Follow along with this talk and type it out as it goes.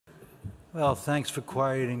Well, thanks for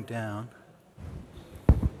quieting down.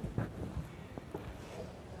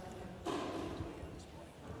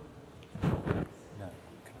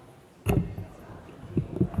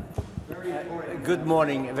 Good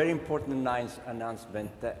morning. A very important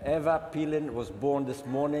announcement. Eva Pillen was born this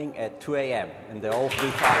morning at 2 a.m. and they're all be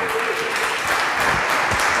fine.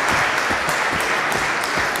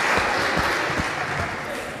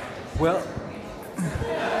 Well,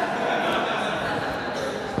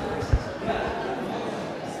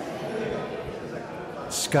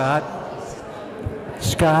 Scott,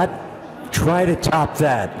 try to top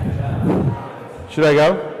that. Should I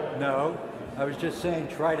go? No, I was just saying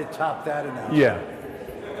try to top that announcement. Yeah.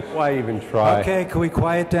 Why even try? Okay, can we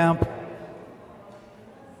quiet down?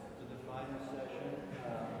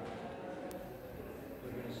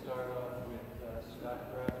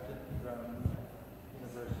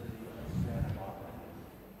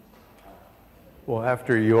 Well,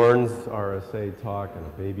 after Jorn's RSA talk and a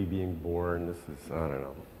baby being born, this is, I don't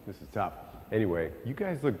know, this is tough. Anyway, you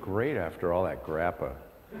guys look great after all that grappa.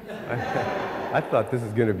 I thought this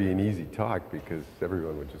is going to be an easy talk because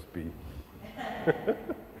everyone would just be,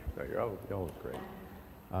 no, you all look great.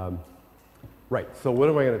 Right, so what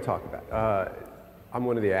am I going to talk about? I'm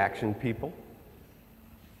one of the action people.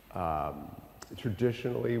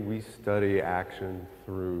 Traditionally, we study action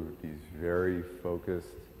through these very focused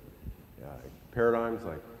paradigms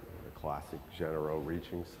like the classic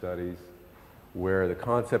Genero-reaching studies, where the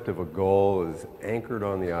concept of a goal is anchored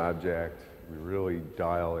on the object. We really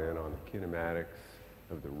dial in on the kinematics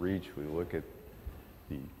of the reach. We look at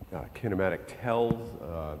the kinematic tells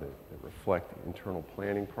that reflect internal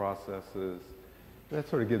planning processes. That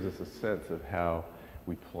sort of gives us a sense of how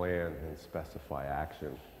we plan and specify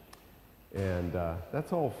action. And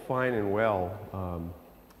that's all fine and well.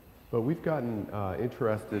 But we've gotten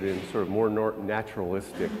interested in sort of more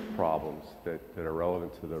naturalistic problems that are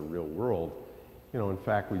relevant to the real world. You know, in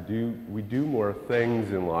fact, we do more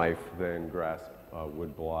things in life than grasp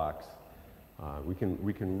wood blocks. We can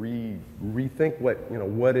rethink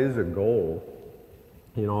what is a goal.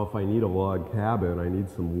 You know, if I need a log cabin, I need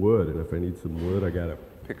some wood, and if I need some wood, I got to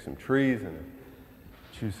pick some trees, and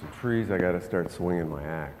choose some trees, I got to start swinging my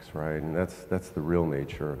axe, right? And that's the real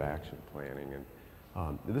nature of action planning. And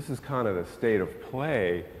this is kind of the state of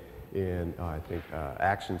play in, I think,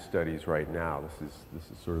 action studies right now. This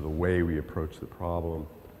is sort of the way we approach the problem.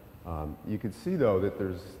 You can see, though, that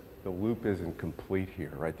the loop isn't complete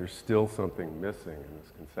here, right? There's still something missing in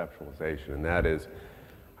this conceptualization, and that is,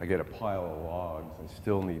 I get a pile of logs, I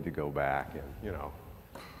still need to go back and, you know,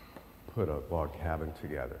 put a log cabin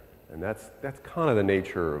together. And that's kind of the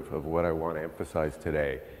nature of what I want to emphasize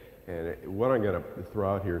today. And what I'm going to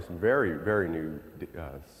throw out here is some very, very new,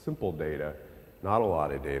 simple data, not a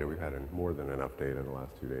lot of data. We've had more than enough data in the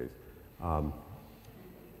last 2 days.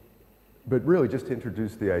 But really just to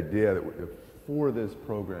introduce the idea that for this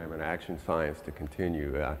program in action science to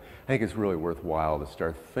continue, I think it's really worthwhile to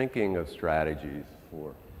start thinking of strategies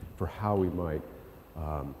for how we might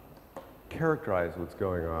characterize what's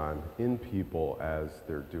going on in people as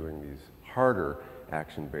they're doing these harder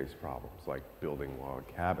action-based problems like building log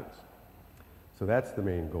cabins. So that's the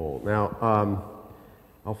main goal. Now,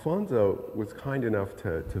 Alfonso was kind enough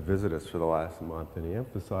to visit us for the last month, and he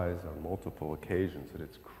emphasized on multiple occasions that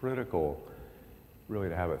it's critical really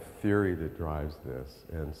to have a theory that drives this.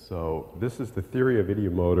 And so this is the theory of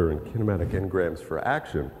ideomotor and kinematic engrams for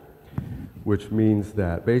action, which means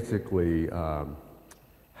that basically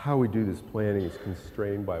how we do this planning is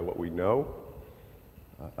constrained by what we know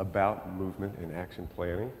about movement and action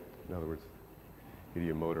planning. In other words,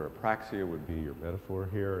 ideomotor apraxia would be your metaphor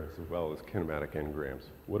here, as well as kinematic engrams.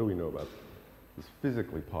 What do we know about what's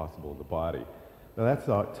physically possible in the body? Now that's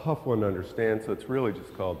a tough one to understand, so it's really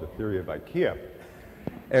just called the theory of IKEA.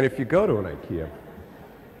 And if you go to an IKEA,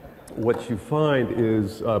 what you find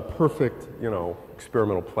is a perfect,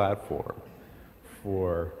 experimental platform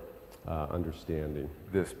for understanding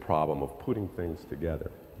this problem of putting things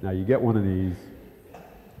together. Now you get one of these,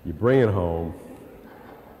 you bring it home.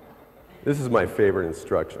 This is my favorite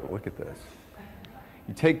instruction. Look at this.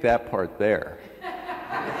 You take that part there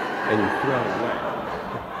and you throw it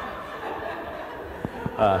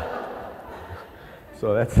away.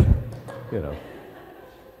 So that's,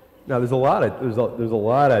 Now there's a lot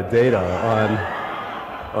of data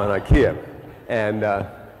on IKEA, and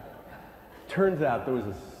turns out there was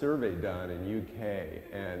a survey done in UK,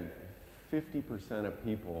 and 50% of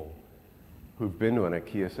people who've been to an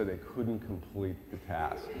IKEA said they couldn't complete the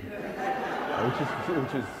task,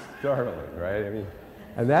 which is startling, right? I mean,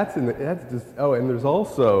 And that's just, oh, and there's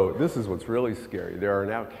also, this is what's really scary. There are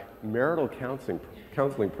now marital counseling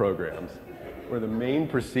programs where the main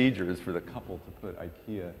procedure is for the couple to put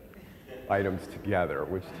IKEA items together,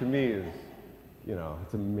 which to me is, you know,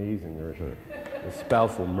 it's amazing. There's a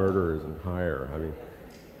spousal murderers and hire. I mean,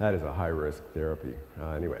 that is a high-risk therapy.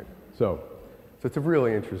 Anyway, so it's a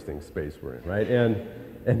really interesting space we're in, right?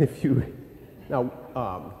 And if you,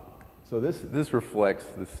 now, so this reflects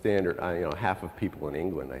the standard, you know, half of people in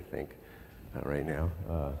England, I think, right now.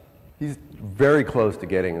 He's very close to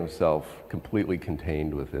getting himself completely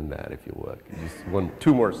contained within that, if you look. Just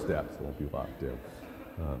two more steps and he'll be locked in.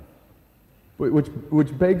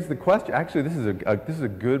 Which begs the question, actually this is a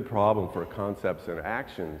good problem for a concepts and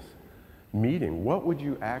actions meeting. What would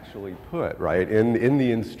you actually put, right, in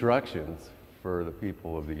the instructions for the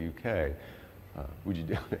people of the UK? Would you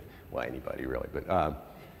do it? Well, anybody really, but,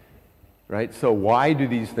 right, so why do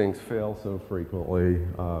these things fail so frequently?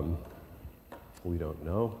 We don't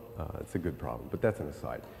know. It's a good problem, but that's an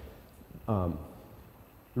aside. The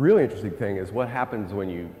really interesting thing is what happens when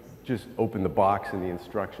you just open the box and the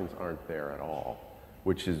instructions aren't there at all,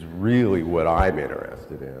 which is really what I'm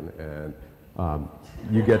interested in. And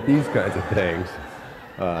you get these kinds of things.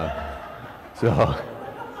 So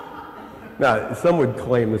now, some would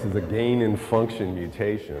claim this is a gain in function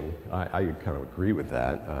mutation. I kind of agree with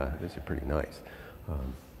that. These are pretty nice.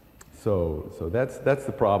 So that's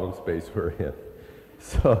the problem space we're in.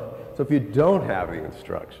 So if you don't have the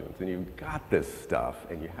instructions and you've got this stuff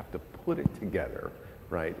and you have to put it together,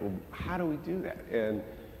 right? Well, how do we do that? And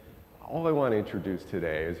all I want to introduce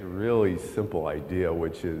today is a really simple idea,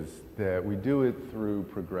 which is that we do it through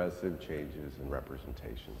progressive changes and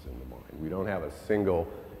representations in the mind. We don't have a single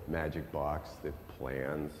magic box that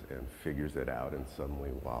plans and figures it out and suddenly,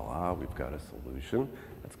 voila, we've got a solution.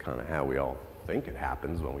 That's kind of how we all think it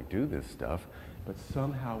happens when we do this stuff. But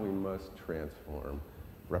somehow we must transform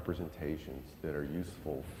representations that are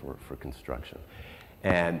useful for construction.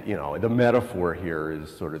 And, you know, the metaphor here is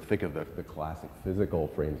sort of, think of the classic physical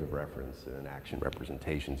frames of reference and action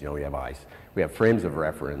representations. You know, we have frames of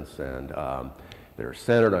reference and that are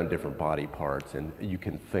centered on different body parts, and you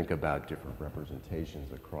can think about different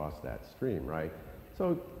representations across that stream, right?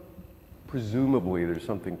 So presumably there's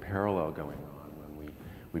something parallel going on when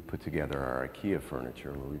we put together our IKEA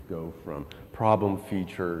furniture, where we go from problem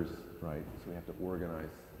features, right? So we have to organize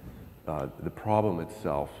the problem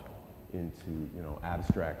itself into, you know,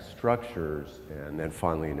 abstract structures, and then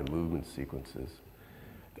finally into movement sequences.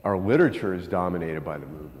 Our literature is dominated by the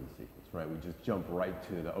movement sequence, right? We just jump right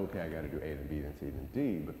to the, okay, I got to do A then B then C then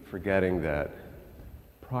D, but forgetting that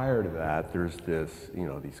prior to that, there's this, you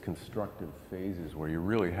know, these constructive phases where you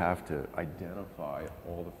really have to identify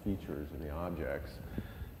all the features in the objects,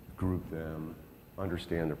 group them,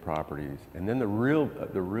 understand their properties, and then the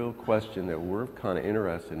real question that we're kind of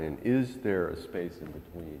interested in, is there a space in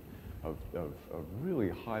between of really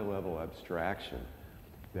high-level abstraction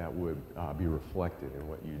that would be reflected in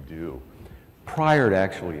what you do prior to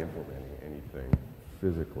actually implementing anything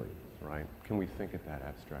physically, right? Can we think at that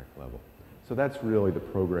abstract level? So that's really the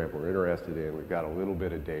program we're interested in. We've got a little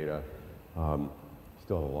bit of data,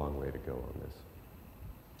 still a long way to go on this.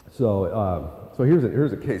 So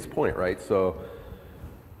here's a case point, right? So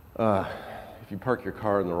if you park your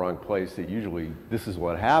car in the wrong place, this is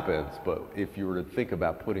what happens. But if you were to think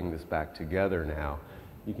about putting this back together now,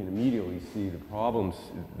 you can immediately see the problems,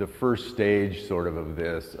 the first stage sort of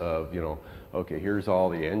this, of, you know, okay, here's all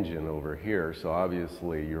the engine over here. So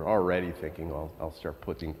obviously you're already thinking, I'll start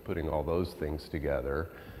putting all those things together.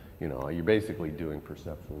 You know, you're basically doing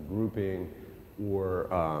perceptual grouping or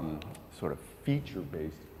sort of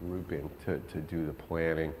feature-based grouping to do the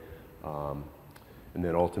planning. And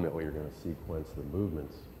then ultimately you're going to sequence the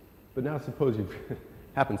movements. But now suppose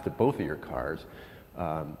happens to both of your cars,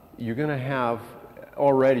 you're going to have,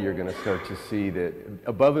 already you're going to start to see that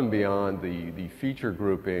above and beyond the feature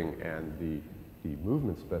grouping and the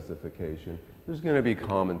movement specification, there's going to be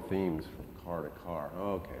common themes from car to car.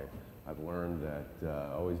 Okay, I've learned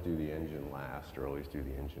that always do the engine last or always do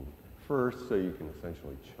the engine first, so you can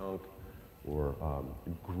essentially chunk or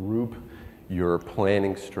group your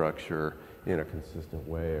planning structure in a consistent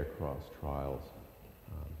way across trials.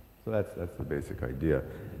 So that's the basic idea.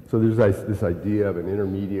 So there's this idea of an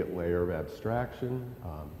intermediate layer of abstraction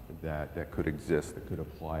that could exist, that could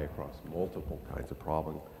apply across multiple kinds of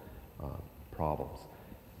problems.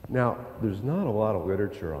 Now, there's not a lot of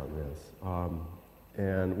literature on this,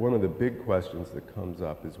 and one of the big questions that comes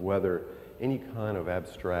up is whether any kind of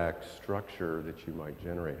abstract structure that you might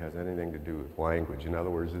generate has anything to do with language. In other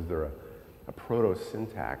words, is there a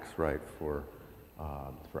proto-syntax, right, for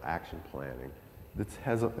action planning? that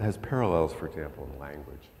has parallels, for example, in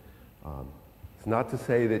language. It's not to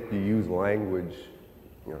say that you use language,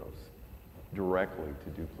 directly to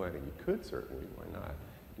do planning. You could certainly, why not?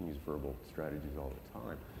 You can use verbal strategies all the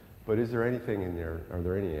time. But is there anything in there, are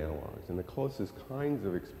there any analogs? And the closest kinds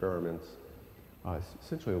of experiments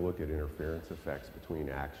essentially look at interference effects between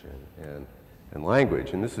action and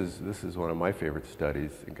language. And this is one of my favorite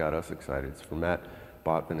studies. It got us excited. It's from Matt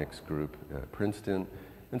Botvinnik's group at Princeton.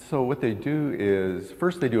 And so what they do is,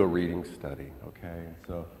 first they do a reading study, okay? And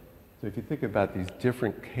so if you think about these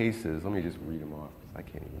different cases, let me just read them off, because I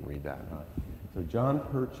can't even read that. So John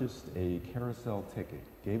purchased a carousel ticket,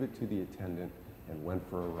 gave it to the attendant, and went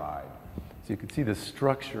for a ride. So you can see the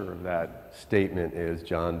structure of that statement is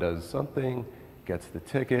John does something, gets the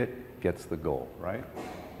ticket, gets the goal, right?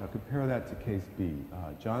 Now compare that to case B.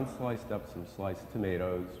 John sliced up some sliced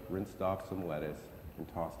tomatoes, rinsed off some lettuce,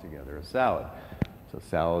 and tossed together a salad. So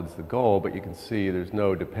salad's the goal, but you can see there's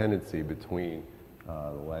no dependency between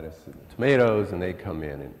the lettuce and the tomatoes, and they come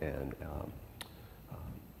in and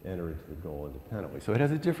enter into the goal independently. So it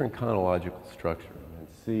has a different chronological structure. And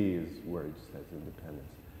C is where it just has independence.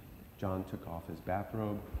 John took off his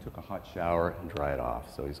bathrobe, took a hot shower, and dried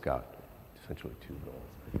off. So he's got essentially two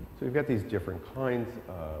goals. So you've got these different kinds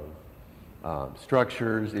of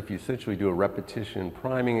structures. If you essentially do a repetition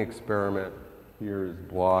priming experiment, here's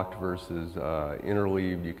blocked versus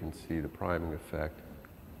interleaved, you can see the priming effect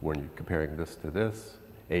when you're comparing this to this,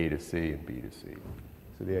 A to C and B to C.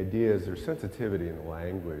 So the idea is there's sensitivity in the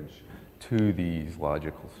language to these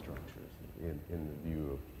logical structures in the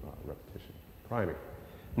view of repetition priming.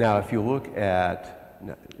 Now, if you look at,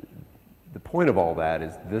 the point of all that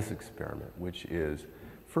is this experiment, which is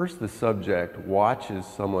first the subject watches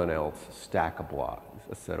someone else stack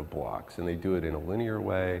a set of blocks, and they do it in a linear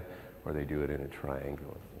way, or they do it in a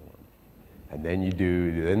triangular form. And then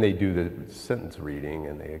they do the sentence reading,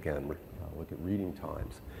 and they again look at reading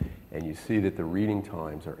times. And you see that the reading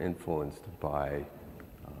times are influenced by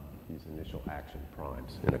these initial action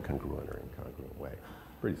primes in a congruent or incongruent way.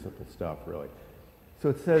 Pretty simple stuff, really. So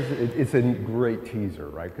it says, it's a great teaser,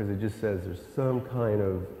 right? Because it just says there's some kind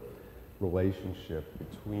of relationship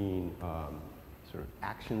between sort of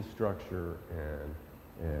action structure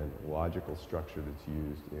and logical structure that's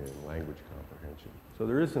used in language comprehension. So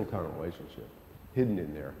there is some kind of relationship hidden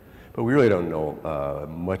in there. But we really don't know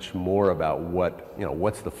much more about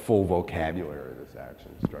what's the full vocabulary of this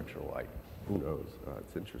action structure like. Who knows?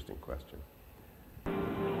 It's an interesting question.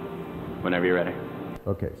 Whenever you're ready.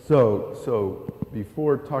 Okay, so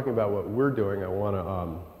before talking about what we're doing, I want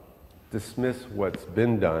to dismiss what's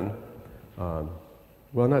been done.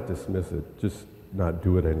 Well, not dismiss it, just not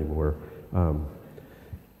do it anymore.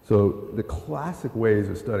 So the classic ways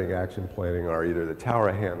of studying action planning are either the Tower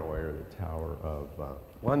of Hanoi or the Tower of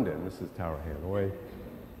London. This is Tower of Hanoi.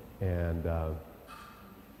 And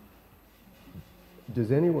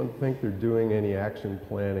does anyone think they're doing any action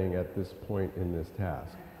planning at this point in this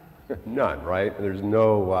task? None, right? There's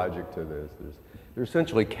no logic to this. They're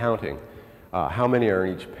essentially counting how many are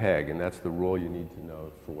in each peg, and that's the rule you need to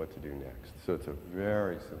know for what to do next. So it's a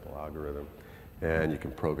very simple algorithm, and you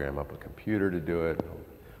can program up a computer to do it.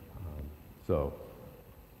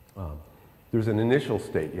 There's an initial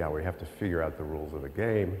state, where you have to figure out the rules of the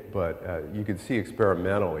game, but you can see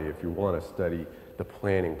experimentally, if you want to study the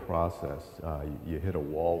planning process, you hit a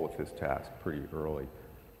wall with this task pretty early.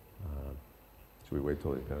 Should we wait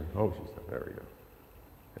till he's done? Oh, she's done. There we go.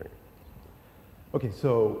 There we go. Okay,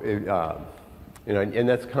 so, and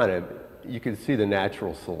that's kind of, you can see the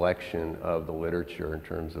natural selection of the literature in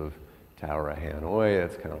terms of Tower of Hanoi.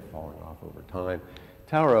 That's kind of falling off over time.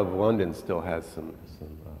 Tower of London still has some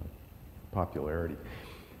popularity.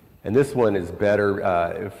 And this one is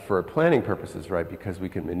better for planning purposes, right, because we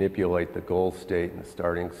can manipulate the goal state and the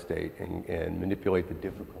starting state and manipulate the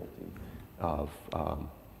difficulty of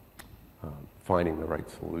finding the right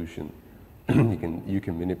solution. You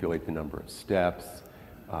can manipulate the number of steps,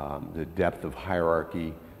 the depth of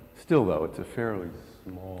hierarchy. Still, though, it's a fairly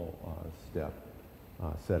small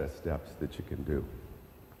set of steps that you can do.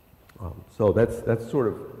 So that's sort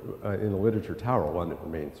of, in the literature, Tower of London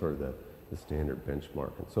remains sort of the standard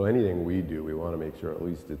benchmark. And so anything we do, we want to make sure at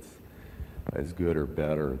least it's as good or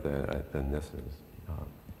better than this is.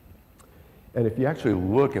 And if you actually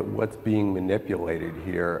look at what's being manipulated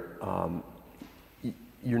here,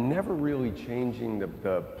 you're never really changing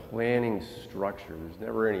the planning structure. There's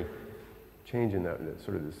never any change in the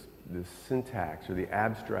sort of this syntax or the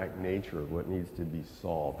abstract nature of what needs to be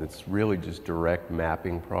solved. It's really just direct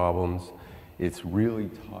mapping problems. It's really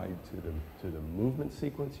tied to the movement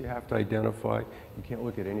sequence you have to identify. You can't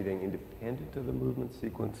look at anything independent of the movement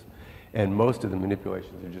sequence. And most of the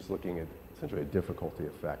manipulations are just looking at essentially a difficulty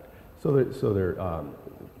effect. So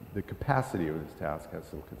the capacity of this task has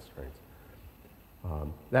some constraints.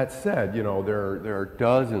 That said, you know, there are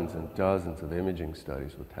dozens and dozens of imaging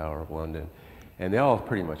studies with Tower of London, and they all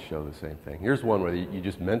pretty much show the same thing. Here's one where you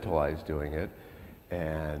just mentalize doing it,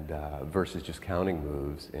 and versus just counting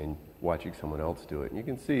moves and watching someone else do it. And you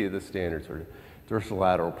can see the standard sort of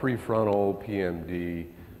dorsolateral prefrontal, PMD,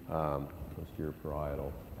 posterior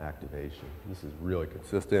parietal activation. This is really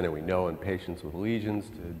consistent, and we know in patients with lesions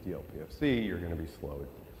to DLPFC, you're going to be slow at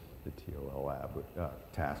the TOL lab with,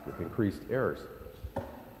 task with increased errors.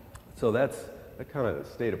 So that's kind of the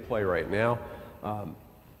state of play right now.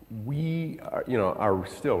 We are, you know,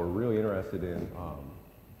 we're really interested in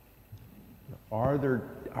are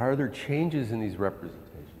there changes in these representations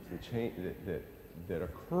that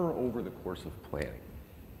occur over the course of planning,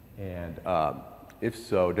 and if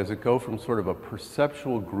so, does it go from sort of a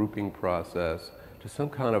perceptual grouping process to some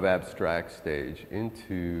kind of abstract stage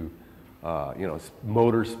into you know,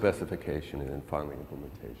 motor specification and then finally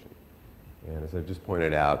implementation? And as I just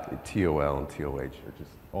pointed out, TOL and TOH are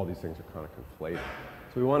just, all these things are kind of conflated.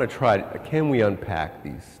 So we want to try, can we unpack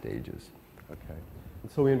these stages? Okay.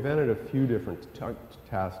 And so we invented a few different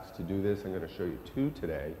tasks to do this. I'm going to show you two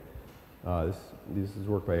today. This is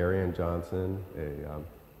work by Ariane Johnson, a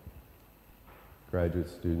graduate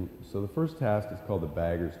student. So the first task is called the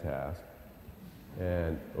bagger's task.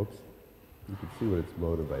 And, oops, you can see what it's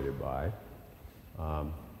motivated by.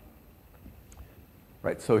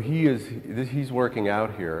 Right, so he's working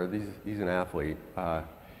out here. He's an athlete.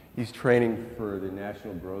 He's training for the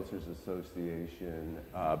National Grocers Association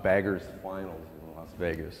Baggers Finals in Las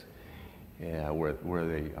Vegas, where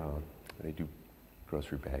they do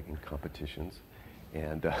grocery bagging competitions.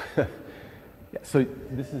 And yeah, so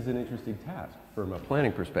this is an interesting task from a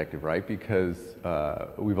planning perspective, right? Because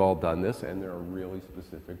we've all done this, and there are really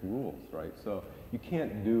specific rules, right? So you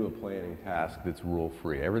can't do a planning task that's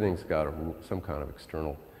rule-free. Everything's got some kind of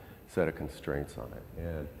external set of constraints on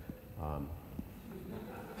it.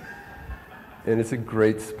 And it's a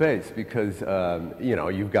great space because, you know,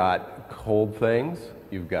 you've got cold things,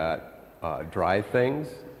 you've got dry things,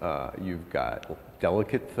 you've got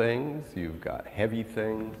delicate things, you've got heavy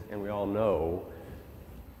things, and we all know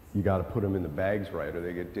you got to put them in the bags right or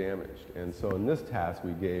they get damaged. And so in this task,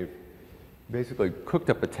 we basically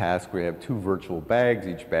cooked up a task. We have two virtual bags.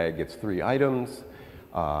 Each bag gets 3 items.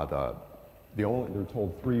 They're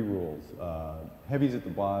told 3 rules: heavies at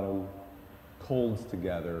the bottom, colds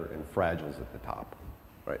together, and fragiles at the top,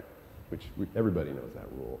 right? Which everybody knows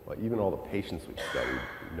that rule. Like, even all the patients we've studied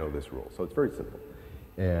know this rule. So it's very simple.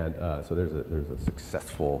 And so there's a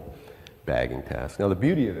successful bagging task. Now the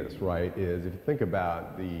beauty of this, right, is if you think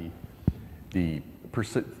about the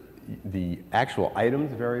actual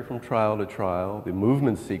items vary from trial to trial. The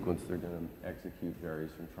movement sequence they're going to execute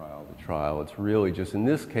varies from trial to trial. It's really just, in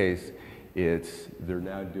this case, they're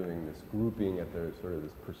now doing this grouping at the sort of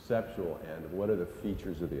this perceptual end of what are the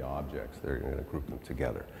features of the objects. They're going to group them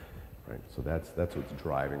together, right? So that's what's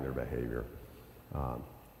driving their behavior.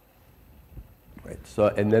 Right. So,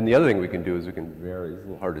 and then the other thing we can do is we can vary. It's a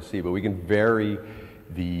little hard to see, but we can vary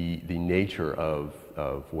the nature of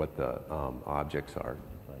what the objects are.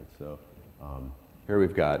 Right. So here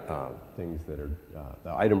we've got things that are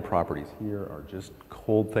the item properties here are just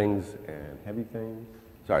cold things and heavy things.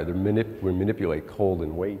 Sorry, we manipulate cold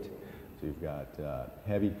and weight. So you've got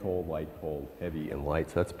heavy, cold, heavy, and light.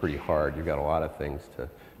 So that's pretty hard. You've got a lot of things to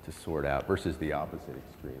sort out versus the opposite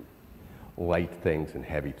extreme. Light things and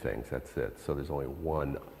heavy things, that's it. So there's only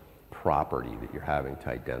one property that you're having to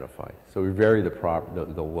identify. So we vary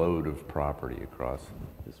the load of property across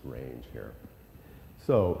this range here.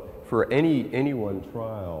 So for any one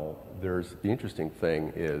trial, the interesting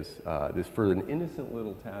thing is for an innocent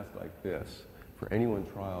little task like this, for any one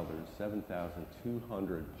trial, there's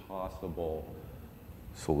 7,200 possible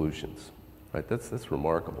solutions. Right? That's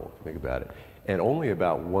remarkable if you think about it. And only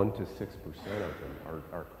about 1 to 6% of them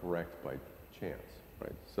are correct by chance.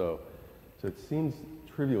 Right? So it seems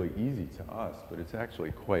trivially easy to us, but it's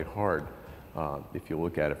actually quite hard if you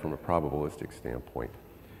look at it from a probabilistic standpoint.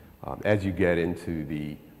 As you get into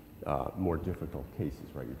the more difficult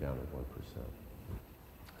cases, right, you're down to 1%.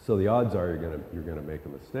 So the odds are you're gonna make a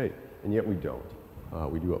mistake, and yet we don't.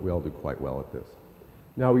 We all do quite well at this.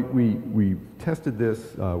 Now we tested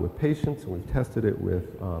this with patients, and we've tested it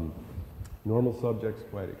with normal subjects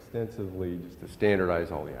quite extensively, just to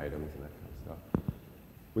standardize all the items and that kind of stuff.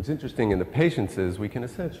 What's interesting in the patients is we can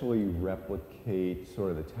essentially replicate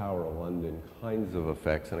sort of the Tower of London kinds of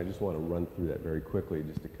effects, and I just want to run through that very quickly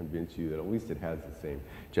just to convince you that at least it has the same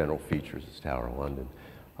general features as Tower of London.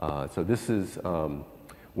 So this is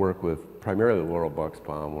work with primarily Laurel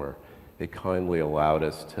Buxbaum, where they kindly allowed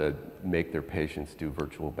us to make their patients do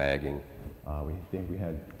virtual bagging.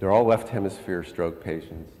 They're all left hemisphere stroke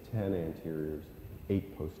patients, 10 anteriors,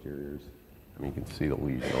 8 posteriors. I mean, you can see the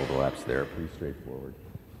lesion overlaps there, pretty straightforward.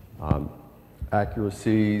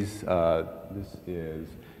 Accuracies, this is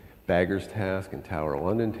Bagger's task and Tower of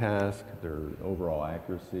London task. Their overall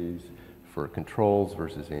accuracies for controls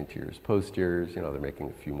versus anteriors, posteriors. You know, they're making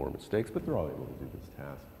a few more mistakes, but they're all able to do this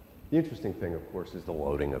task. The interesting thing, of course, is the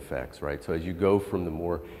loading effects, right? So as you go from the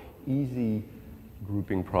more easy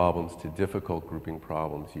grouping problems to difficult grouping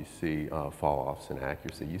problems, you see fall-offs in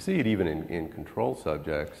accuracy. You see it even in control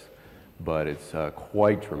subjects, but it's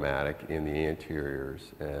quite dramatic in the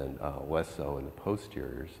anteriors and less so in the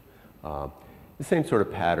posteriors. The same sort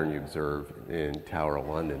of pattern you observe in Tower of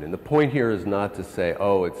London. And the point here is not to say,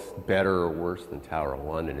 oh, it's better or worse than Tower of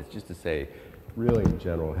London. It's just to say, really in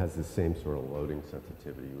general, it has the same sort of loading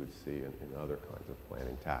sensitivity you would see in other kinds of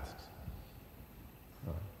planning tasks.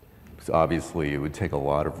 So obviously, it would take a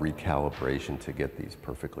lot of recalibration to get these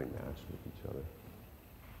perfectly matched with each other.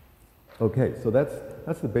 Okay, so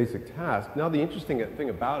that's the basic task. Now the interesting thing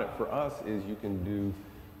about it for us is you can do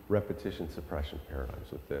repetition suppression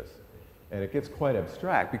paradigms with this. And it gets quite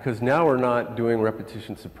abstract because now we're not doing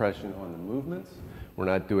repetition suppression on the movements, we're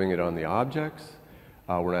not doing it on the objects,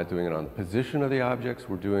 we're not doing it on the position of the objects,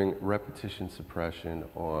 we're doing repetition suppression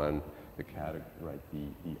on the category, right, the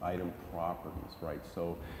item properties, right?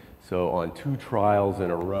 So on 2 trials in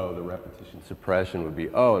a row, the repetition suppression would be,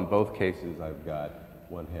 oh, in both cases I've got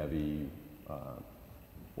one heavy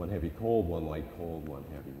cold, one light cold, one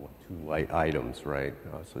heavy, 2 light items, right?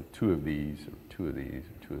 So 2 of these, or 2 of these,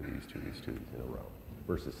 or 2 of these, 2 of these, 2 of these in a row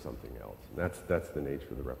versus something else. And that's the nature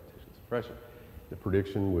of the repetition suppression. The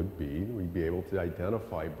prediction would be we'd be able to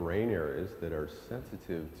identify brain areas that are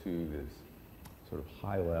sensitive to this sort of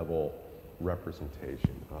high-level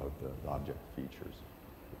representation of the object features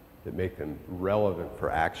that make them relevant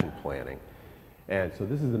for action planning. And so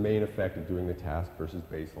this is the main effect of doing the task versus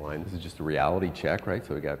baseline. This is just a reality check, right?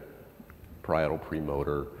 So we got parietal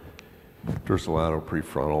premotor, dorsolateral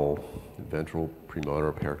prefrontal, ventral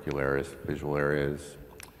premotor, pericularis, visual areas,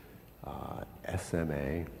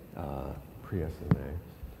 SMA, pre-SMA.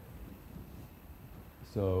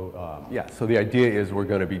 So yeah, so the idea is we're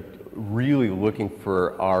going to be really looking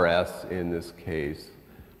for RS in this case,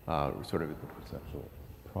 sort of the perceptual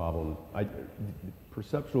problem,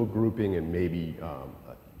 perceptual grouping, and maybe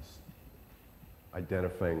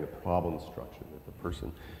identifying the problem structure that the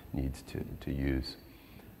person needs to use.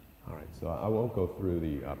 All right, so I won't go through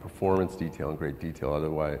the performance detail in great detail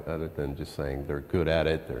other than just saying they're good at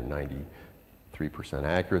it, they're 93%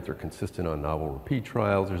 accurate, they're consistent on novel repeat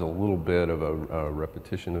trials, there's a little bit of a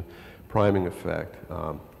repetition priming effect.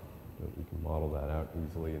 We can model that out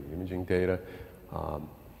easily in the imaging data.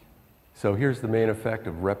 So here's the main effect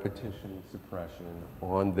of repetition suppression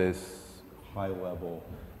on this high-level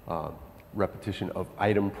repetition of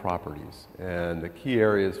item properties. And the key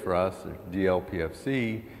areas for us are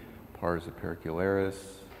DLPFC, pars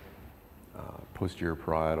pericularis, posterior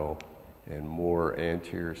parietal, and more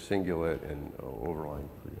anterior cingulate and overlying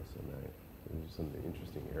pre-SMA. These are some of the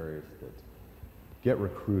interesting areas that get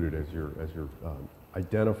recruited as you're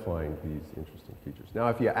identifying these interesting features. Now,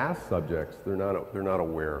 if you ask subjects, they're not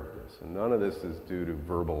aware of this, and none of this is due to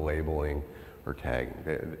verbal labeling or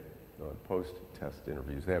tagging. Post-test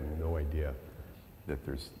interviews, they have no idea that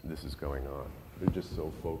this is going on. They're just so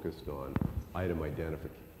focused on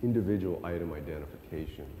individual item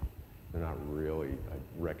identification. They're not really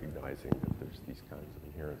recognizing that there's these kinds of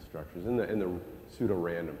inherent structures, and the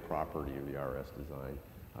pseudo-random property of the RS design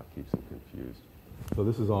keeps them confused. So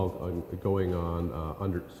this is all going on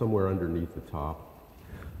somewhere underneath the top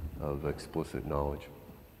of explicit knowledge.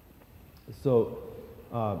 So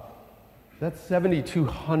that's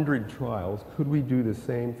 7,200 trials. Could we do the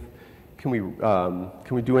same? Can we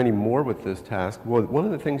do any more with this task? Well, one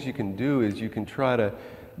of the things you can do is you can try to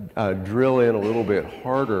drill in a little bit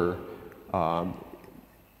harder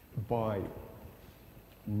by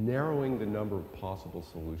narrowing the number of possible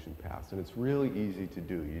solution paths. And it's really easy to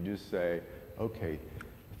do. You just say, okay,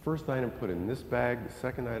 the first item put in this bag, the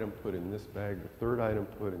second item put in this bag, the third item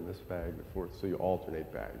put in this bag, the fourth, so you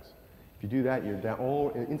alternate bags. If you do that, you're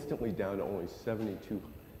instantly down to only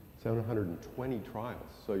 720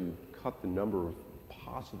 trials. So you cut the number of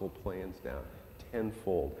possible plans down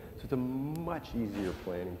tenfold. So it's a much easier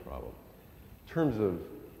planning problem. In terms of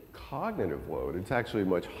cognitive load. It's actually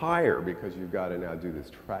much higher because you've got to now do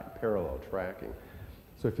this parallel tracking.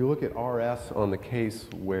 So if you look at RS on the case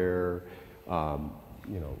where,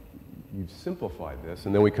 you've simplified this,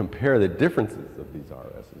 and then we compare the differences of these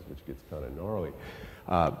RSs, which gets kind of gnarly,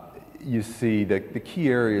 you see that the key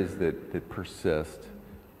areas that persist,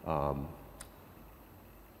 well,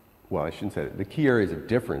 I shouldn't say that. The key areas of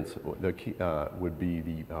difference would be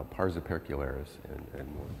the pars opercularis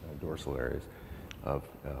and dorsal areas of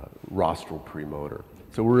rostral premotor.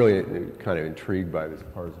 So we're really kind of intrigued by this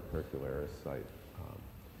pars opercularis site.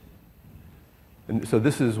 And so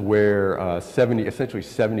this is where essentially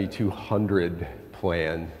 7,200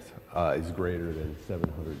 plans is greater than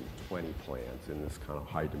 720 plans in this kind of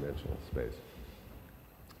high dimensional space.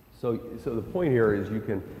 So the point here is you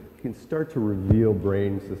can start to reveal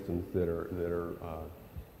brain systems that are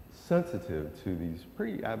sensitive to these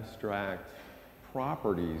pretty abstract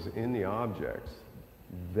properties in the objects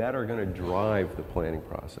that are going to drive the planning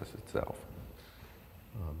process itself.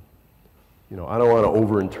 I don't want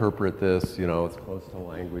to overinterpret this, it's close to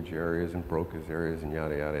language areas and Broca's areas and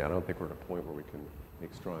yada, yada. I don't think we're at a point where we can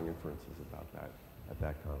make strong inferences about that at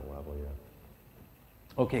that kind of level yet.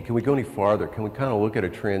 Okay, can we go any farther? Can we kind of look at a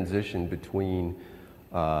transition between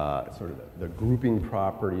sort of the grouping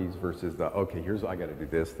properties versus here's I got to do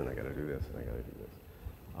this, then I got to do this, and I got to do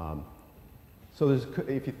this. So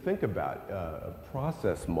if you think about a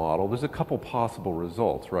process model, there's a couple possible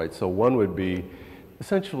results, right? So one would be,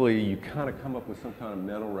 essentially, you kind of come up with some kind of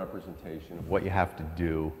mental representation of what you have to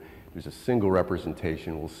do. There's a single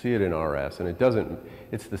representation. We'll see it in RS, and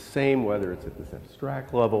it's the same whether it's at this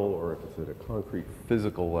abstract level or if it's at a concrete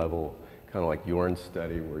physical level, kind of like Jorn's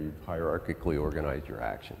study where you hierarchically organize your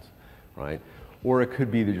actions, right? Or it could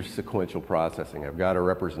be just sequential processing. I've got a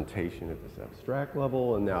representation at this abstract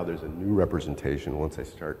level, and now there's a new representation once I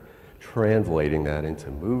start translating that into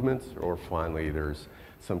movements, or finally there's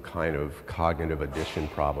some kind of cognitive addition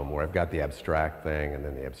problem where I've got the abstract thing and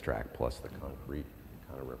then the abstract plus the concrete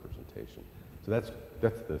kind of representation. So that's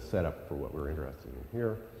the setup for what we're interested in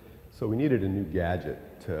here. So we needed a new gadget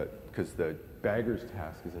because the bagger's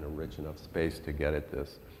task isn't a rich enough space to get at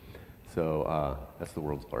this. So that's the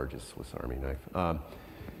world's largest Swiss Army knife.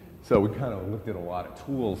 So we kind of looked at a lot of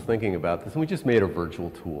tools thinking about this, and we just made a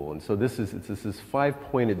virtual tool. And so it's this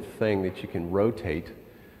five-pointed thing that you can rotate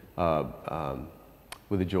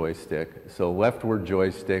with a joystick. So leftward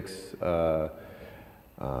joysticks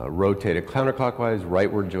rotated counterclockwise,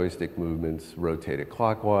 rightward joystick movements rotated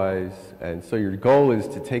clockwise. And so your goal is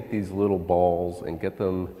to take these little balls and get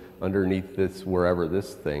them underneath this, wherever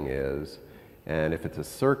this thing is. And if it's a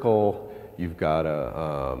circle, you've got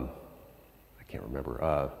I can't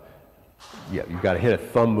remember, you've got to hit a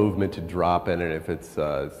thumb movement to drop it, and if it's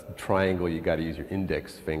a triangle, you've got to use your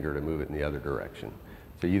index finger to move it in the other direction.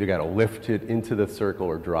 So you either got to lift it into the circle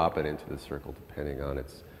or drop it into the circle, depending on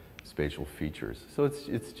its spatial features. So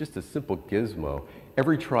it's just a simple gizmo.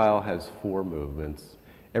 Every trial has 4 movements.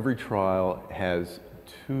 Every trial has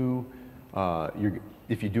 2,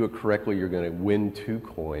 if you do it correctly, you're going to win 2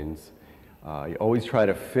 coins. You always try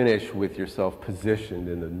to finish with yourself positioned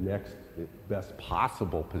in the next best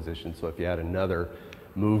possible position, so if you had another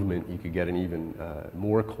movement, you could get an even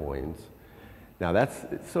more coins. Now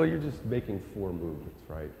so you're just making 4 movements,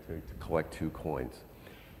 right, to collect 2 coins.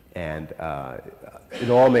 And it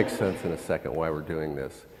all makes sense in a second why we're doing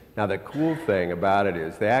this. Now the cool thing about it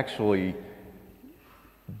is they actually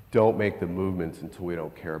don't make the movements until we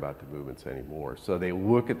don't care about the movements anymore. So they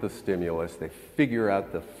look at the stimulus, they figure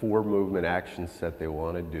out the 4 movement action set they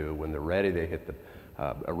want to do. When they're ready, they hit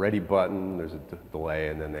a ready button, there's a delay,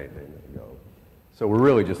 and then they go. So we're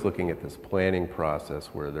really just looking at this planning process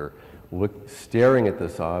where they're staring at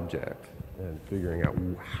this object and figuring out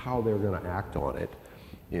how they're going to act on it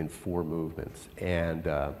in 4 movements, and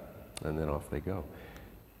then off they go.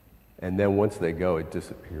 And then once they go, it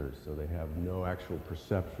disappears, so they have no actual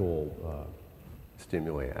perceptual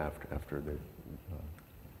stimuli after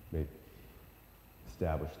they've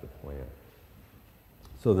established the plan.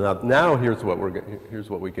 So now here's what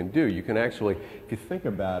we can do. You can actually, if you think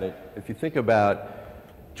about it,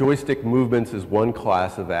 joystick movements is one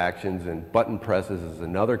class of actions and button presses is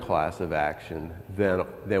another class of action, then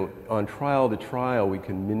on trial to trial we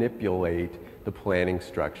can manipulate the planning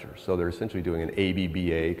structure. So they're essentially doing an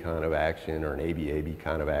ABBA kind of action or an ABAB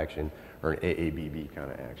kind of action or an AABB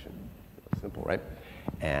kind of action. Simple, right?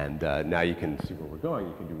 And now you can see where we're going.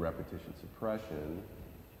 You can do repetition suppression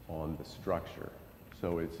on the structure.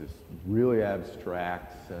 So it's this really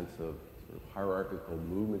abstract sense of sort of hierarchical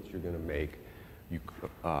movements you're going to make.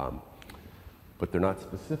 But they're not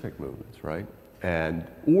specific movements, right?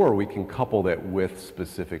 or we can couple that with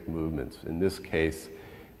specific movements. In this case,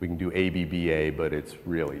 we can do ABBA, but it's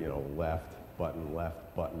really, left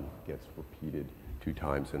button gets repeated 2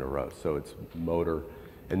 times in a row. So it's motor,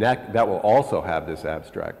 and that will also have this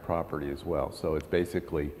abstract property as well. So it's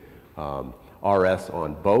basically RS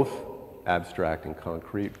on both abstract and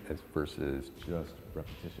concrete versus just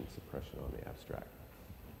repetition suppression on the abstract.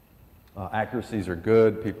 Accuracies are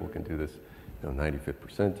good. People can do this, 95th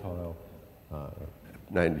percentile,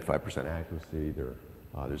 95% accuracy.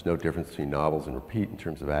 There's no difference between novels and repeat in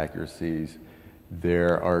terms of accuracies.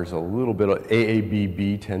 There's a little bit of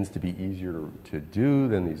AABB tends to be easier to do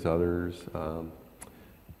than these others,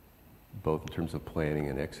 both in terms of planning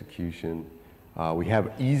and execution. We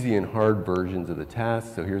have easy and hard versions of the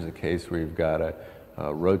task. So here's a case where you've got a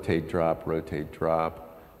rotate, drop, rotate,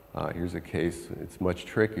 drop. Here's a case, it's much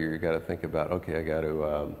trickier. You've got to think about, okay, I got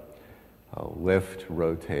to lift,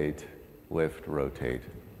 rotate, because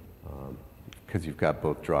you've got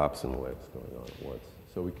both drops and lifts going on at once.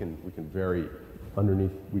 So we can vary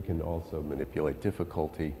underneath. We can also manipulate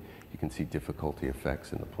difficulty. You can see difficulty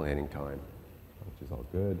effects in the planning time, which is all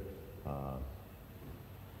good.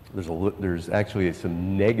 There's actually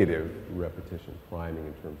some negative repetition priming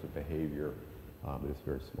in terms of behavior, but it's a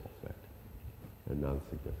very small effect and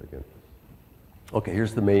non-significant. Okay,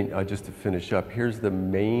 here's the main, just to finish up, here's the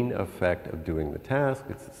main effect of doing the task.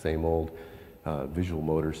 It's the same old visual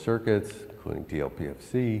motor circuits, including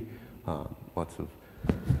DLPFC, lots of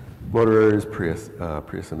motor areas,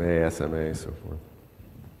 pre-SMA, SMA, so forth.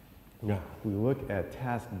 Now, if we look at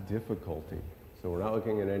task difficulty, so we're not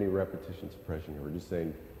looking at any repetition suppression here, we're just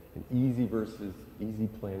saying an easy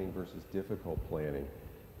planning versus difficult planning.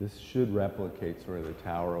 This should replicate sort of the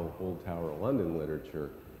old Tower of London literature,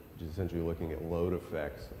 which is essentially looking at load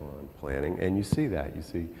effects on planning. And you see that. You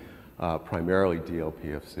see primarily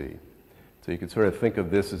DLPFC. So you can sort of think of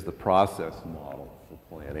this as the process model for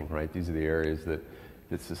planning, right? These are the areas that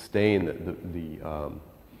sustain sort of the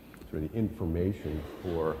information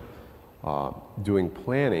for doing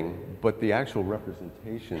planning, but the actual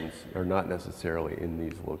representations are not necessarily in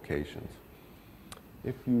these locations.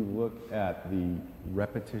 If you look at the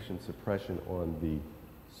repetition suppression on the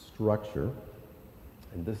structure,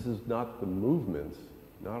 and this is not the movements,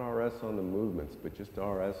 not RS on the movements, but just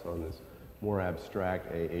RS on this more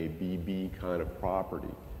abstract AABB kind of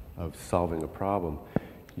property of solving a problem,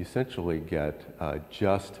 you essentially get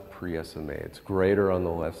just pre-SMA. It's greater on the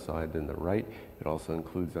left side than the right. It also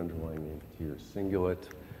includes underlying anterior cingulate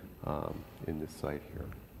in this site here.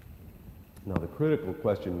 Now the critical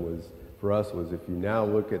question for us was, if you now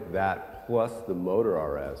look at that plus the motor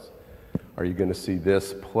RS, are you going to see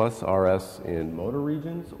this plus RS in motor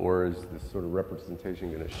regions, or is this sort of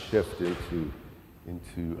representation going to shift into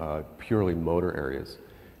purely motor areas?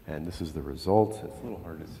 And this is the result. It's a little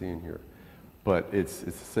hard to see in here, but it's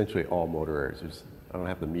essentially all motor areas. I don't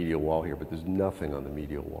have the medial wall here, but there's nothing on the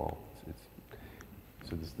medial wall.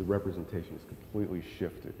 So the representation is completely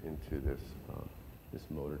shifted into this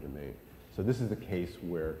motor domain. So this is the case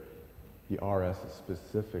where the RS is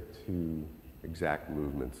specific to exact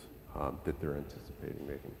movements that they're anticipating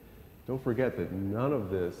making. Don't forget that none of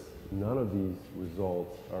these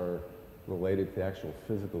results are related to actual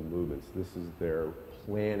physical movements. This is their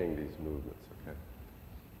planning these movements, okay?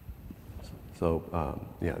 So,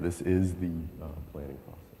 yeah, this is the planning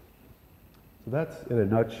process. So that's, in a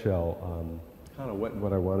nutshell, kind of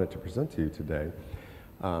what I wanted to present to you today.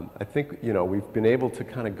 I think, we've been able to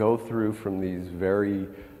kind of go through from these very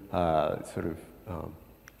sort of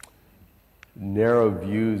narrow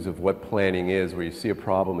views of what planning is, where you see a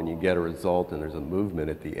problem and you get a result and there's a movement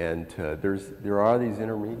at the end, there are these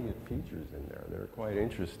intermediate features in there that are quite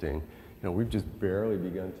interesting. We've just barely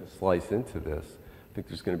begun to slice into this. I think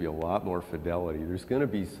there's going to be a lot more fidelity. There's going to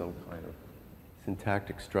be some kind of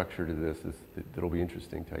syntactic structure to this that'll be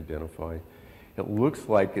interesting to identify. It looks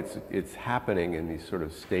like it's happening in these sort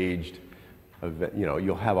of staged event.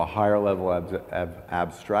 You'll have a higher level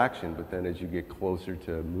abstraction, but then as you get closer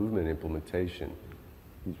to movement implementation,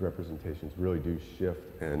 these representations really do shift,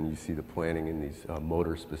 and you see the planning in these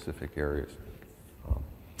motor-specific areas.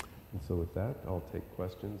 And so with that, I'll take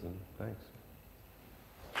questions, and thanks.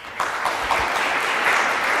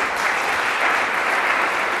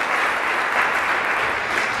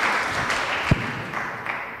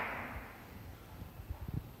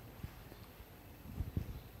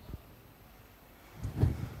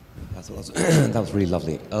 That was really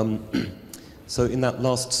lovely. So in that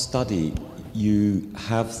last study, you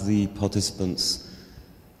have the participants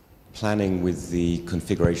planning with the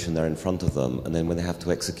configuration there in front of them, and then when they have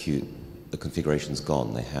to execute, the configuration's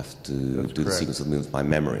gone. They have to do the sequence of movements by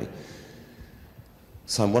memory.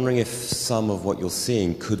 So I'm wondering if some of what you're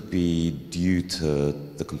seeing could be due to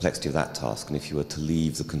the complexity of that task, and if you were to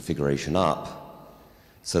leave the configuration up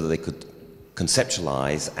so that they could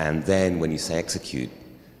conceptualize, and then when you say execute,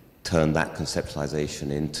 turn that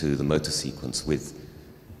conceptualization into the motor sequence with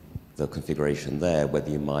the configuration there, whether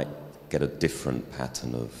you might get a different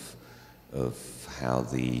pattern of how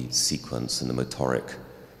the sequence and the motoric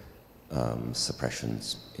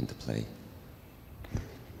suppressions interplay.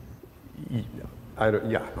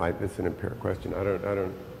 It's an empiric question.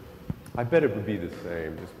 I bet it would be the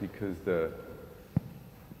same, just because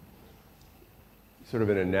sort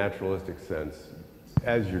of in a naturalistic sense,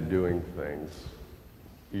 as you're doing things,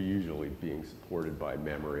 you're usually being supported by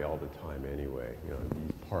memory all the time anyway. You know,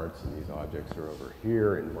 these parts and these objects are over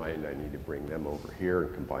here. In mind, I need to bring them over here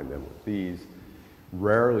and combine them with these.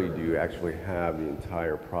 Rarely do you actually have the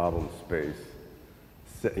entire problem space,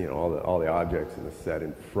 you know, all the objects in the set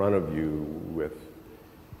in front of you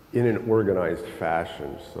in an organized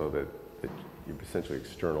fashion, so that you're essentially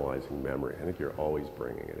externalizing memory. I think you're always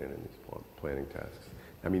bringing it in these planning tasks.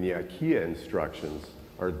 I mean, the IKEA instructions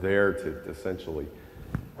are there to essentially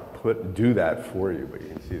do that for you, but you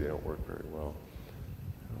can see they don't work very well.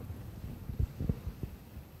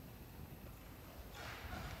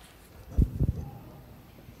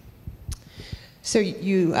 So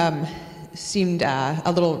you seemed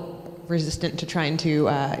a little resistant to trying to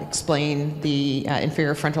explain the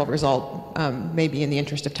inferior frontal result, maybe in the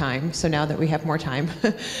interest of time. So now that we have more time,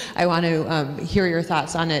 I want to hear your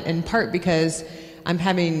thoughts on it, in part because I'm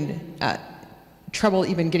having trouble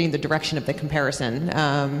even getting the direction of the comparison,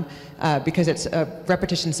 because it's a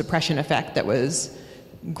repetition suppression effect that was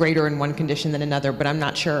greater in one condition than another, but I'm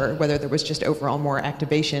not sure whether there was just overall more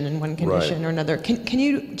activation in one condition or another. Can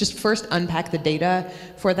you just first unpack the data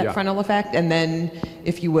for that frontal effect, and then,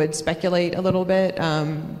 if you would, speculate a little bit,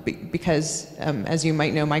 because as you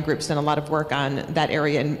might know, my group's done a lot of work on that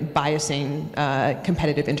area and biasing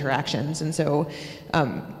competitive interactions, and so,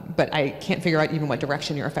 but I can't figure out even what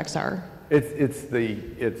direction your effects are. It's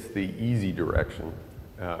the easy direction.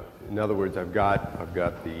 In other words, I've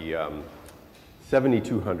got the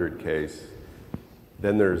 7200 case,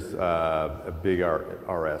 then there's a big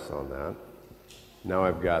RS on that. Now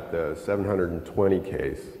I've got the 720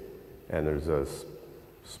 case, and there's a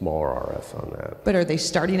smaller RS on that. But are they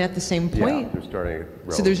starting at the same point? Yeah, they're starting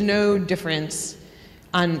at So there's no difference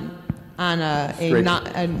on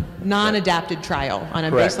a non-adapted trial, on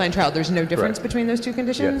a baseline trial. There's no difference between those two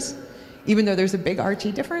conditions? Yes. Even though there's a big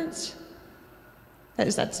RT difference?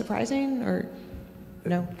 Is that surprising, or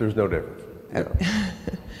no? There's no difference. No.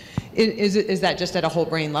 Is that just at a whole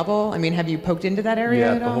brain level? I mean, have you poked into that area at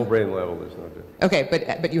all? Yeah, at the whole brain level, there's no difference.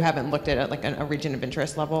 Okay, but you haven't looked at it like a region of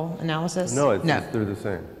interest level analysis? No, they're the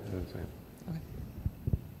same. They're the same.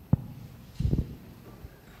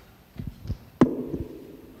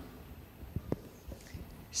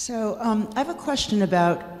 So I have a question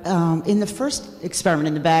about, in the first experiment,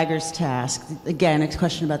 in the bagger's task, again, it's a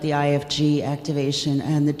question about the IFG activation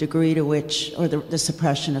and the degree to which, or the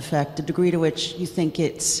suppression effect, the degree to which you think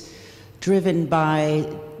it's driven by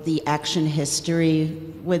the action history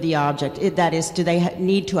with the object. That is, do they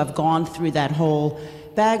need to have gone through that whole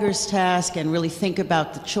bagger's task and really think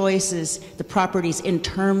about the choices, the properties in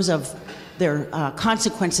terms of their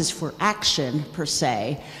consequences for action, per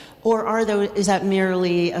se? Or is that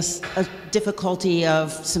merely a difficulty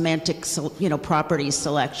of semantic, property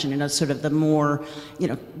selection, sort of the more,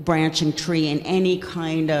 branching tree in any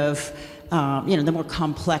kind of, the more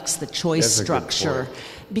complex the choice structure?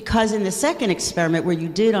 Because in the second experiment, where you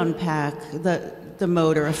did unpack the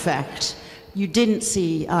motor effect, you didn't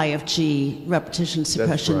see IFG repetition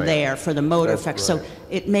suppression there for the motor effect. Right. So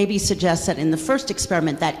it maybe suggests that in the first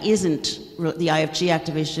experiment, that isn't, the IFG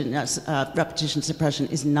activation, repetition suppression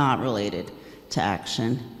is not related to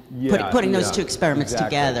action. Putting those two experiments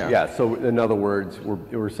together. Yeah, so in other words,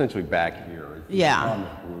 we're essentially back here. On the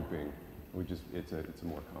grouping. It's a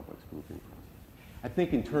more complex grouping process. I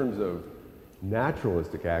think in terms of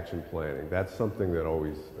naturalistic action planning, that's something that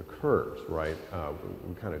always occurs, right?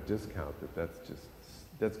 We kind of discount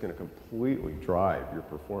that's going to completely drive your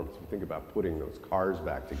performance. You think about putting those cars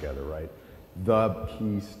back together, right? The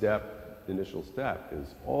key step, initial step,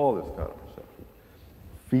 is all this kind of perception.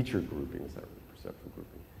 Feature grouping, is that perceptual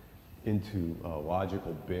grouping, into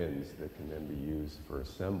logical bins that can then be used for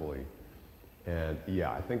assembly. And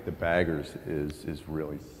yeah, I think the baggers is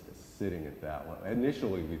really sitting at that level.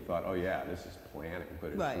 Initially, we thought, oh yeah, this is planning, but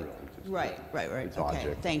it's really just right. It's okay,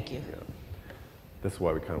 object. Thank you. Yeah. That's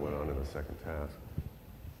why we kind of went on to the second task.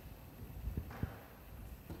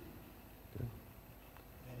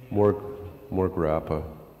 More grappa.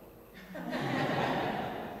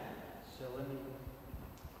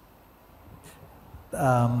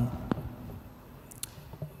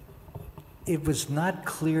 it was not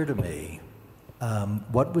clear to me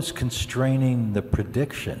what was constraining the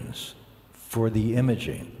predictions for the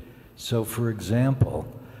imaging. So, for example,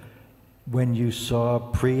 when you saw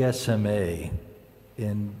pre-SMA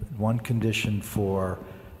in one condition for,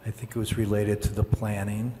 I think it was related to the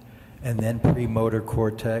planning, and then premotor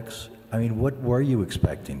cortex, I mean, what were you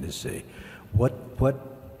expecting to see? What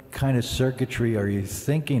kind of circuitry are you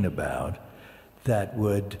thinking about that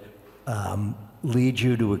would lead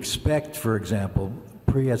you to expect, for example,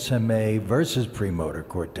 pre-SMA versus premotor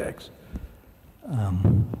cortex?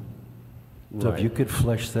 So if you could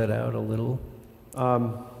flesh that out a little.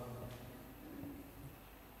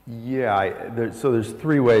 Yeah, so there's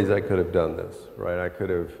three ways I could have done this, right? I could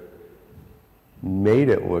have made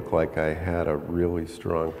it look like I had a really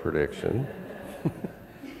strong prediction.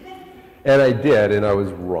 And I did, and I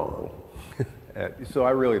was wrong. So I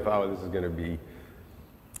really thought this is going to be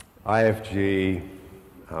IFG,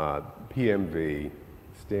 PMV,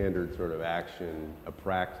 standard sort of action, a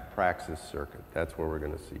praxis circuit. That's where we're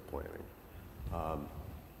going to see planning.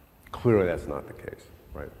 Clearly that's not the case,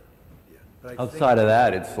 right? Yeah. Outside of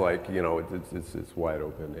that, it's like, you know, it's wide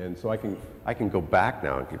open. And so I can go back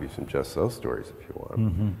now and give you some just so stories if you want.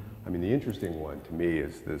 Mm-hmm. I mean, the interesting one to me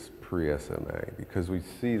is this pre-SMA, because we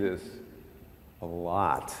see this a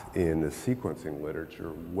lot in the sequencing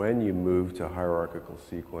literature when you move to hierarchical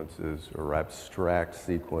sequences or abstract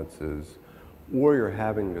sequences, or you're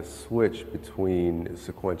having to switch between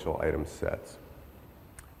sequential item sets.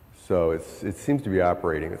 So it seems to be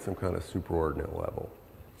operating at some kind of superordinate level.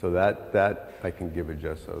 So that I can give a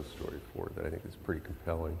just so story for that I think is pretty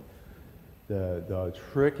compelling. The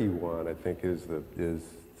tricky one I think is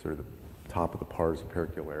sort of the top of the pars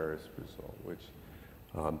percularis result, which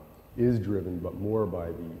is driven but more by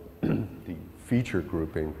the feature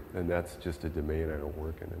grouping, and that's just a domain I don't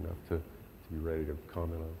work in enough to be ready to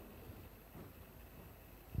comment on.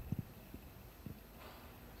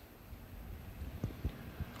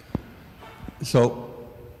 So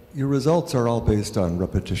your results are all based on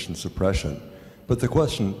repetition suppression, but the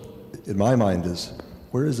question in my mind is,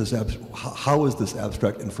 where is this how is this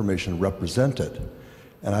abstract information represented?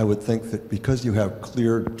 And I would think that because you have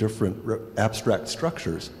clear different abstract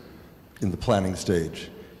structures in the planning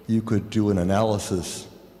stage, you could do an analysis,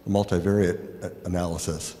 a multivariate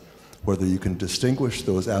analysis, whether you can distinguish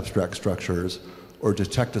those abstract structures or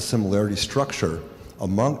detect a similarity structure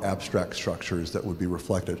among abstract structures that would be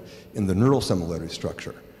reflected in the neural similarity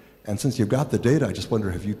structure. And since you've got the data, I just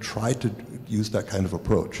wonder, have you tried to use that kind of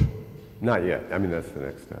approach? Not yet. I mean, that's the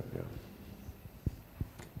next step, yeah.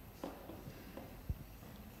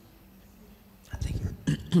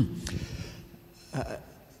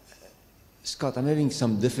 Scott, I'm having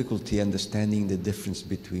some difficulty understanding the difference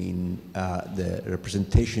between the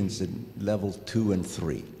representations in level 2 and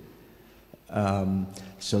 3.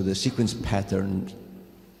 So the sequence pattern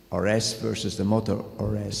RS versus the motor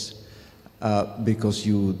RS, because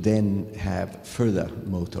you then have further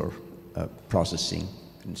motor processing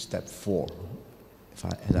in step 4, if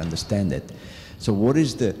I understand it. So what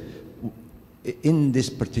is in this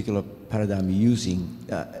particular paradigm you're using,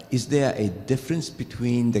 is there a difference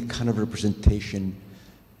between the kind of representation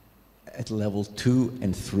at level 2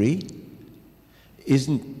 and 3?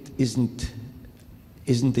 Isn't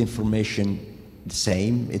the information the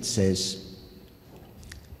same? It says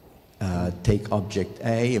take object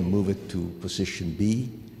A and move it to position B?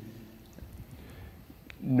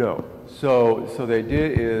 No. So the idea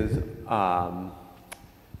is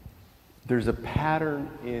there's a pattern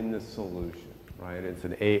in the solution, right? It's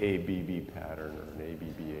an AABB pattern or an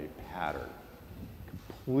ABBA pattern,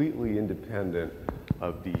 completely independent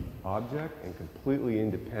of the object and completely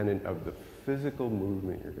independent of the physical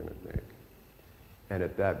movement you're going to make. And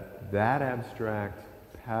at that abstract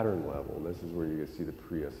pattern level, this is where you see the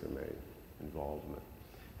pre-SMA involvement.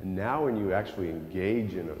 And now when you actually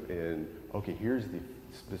engage in okay, here's the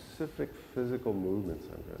specific physical movements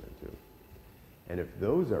I'm going to do. And if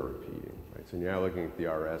those are repeating, right, so you're now looking at the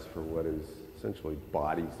RS for what is essentially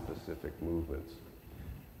body-specific movements,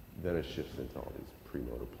 then it shifts into all these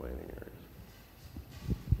premotor planning areas.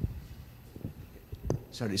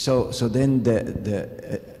 Sorry, so then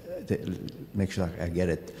make sure I get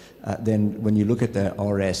it. Then when you look at the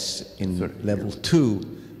RS in level 2,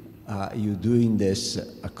 you're doing this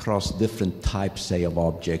across different types, say, of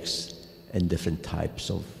objects and different types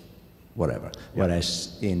of whatever. Yeah.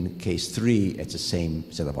 Whereas in case 3, it's the same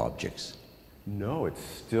set of objects. No, it's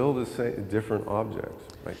still the same, different objects.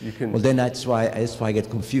 Right? You can. Well, then that's why I get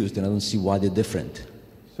confused, and I don't see why they're different.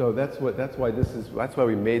 So that's why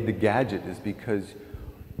we made the gadget, is because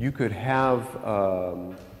you could have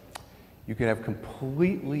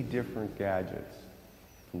completely different gadgets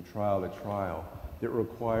from trial to trial that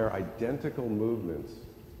require identical movements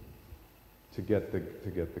to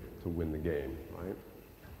win the game, right?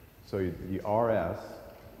 So the RS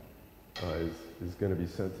is going to be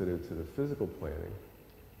sensitive to the physical planning,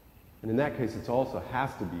 and in that case, it also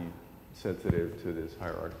has to be sensitive to this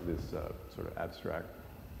hierarchy, this sort of abstract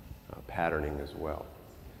patterning as well.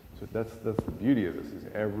 So that's the beauty of this, is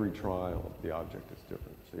every trial the object is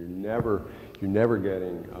different. So you're never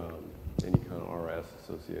getting any kind of RS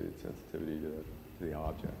associated sensitivity to the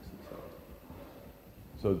objects themselves.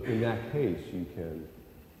 So in that case, you can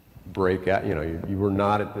break out. You were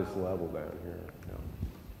not at this level down here.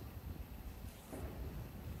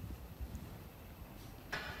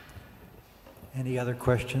 Any other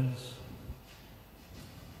questions?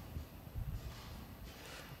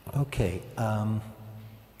 Okay,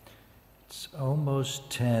 it's almost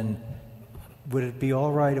 10. Would it be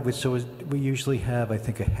all right if we usually have, I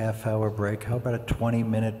think, a half-hour break. How about a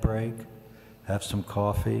 20-minute break? Have some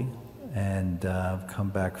coffee and come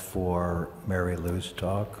back for Mary Lou's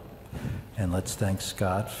talk. And let's thank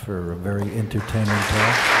Scott for a very entertaining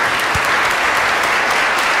talk.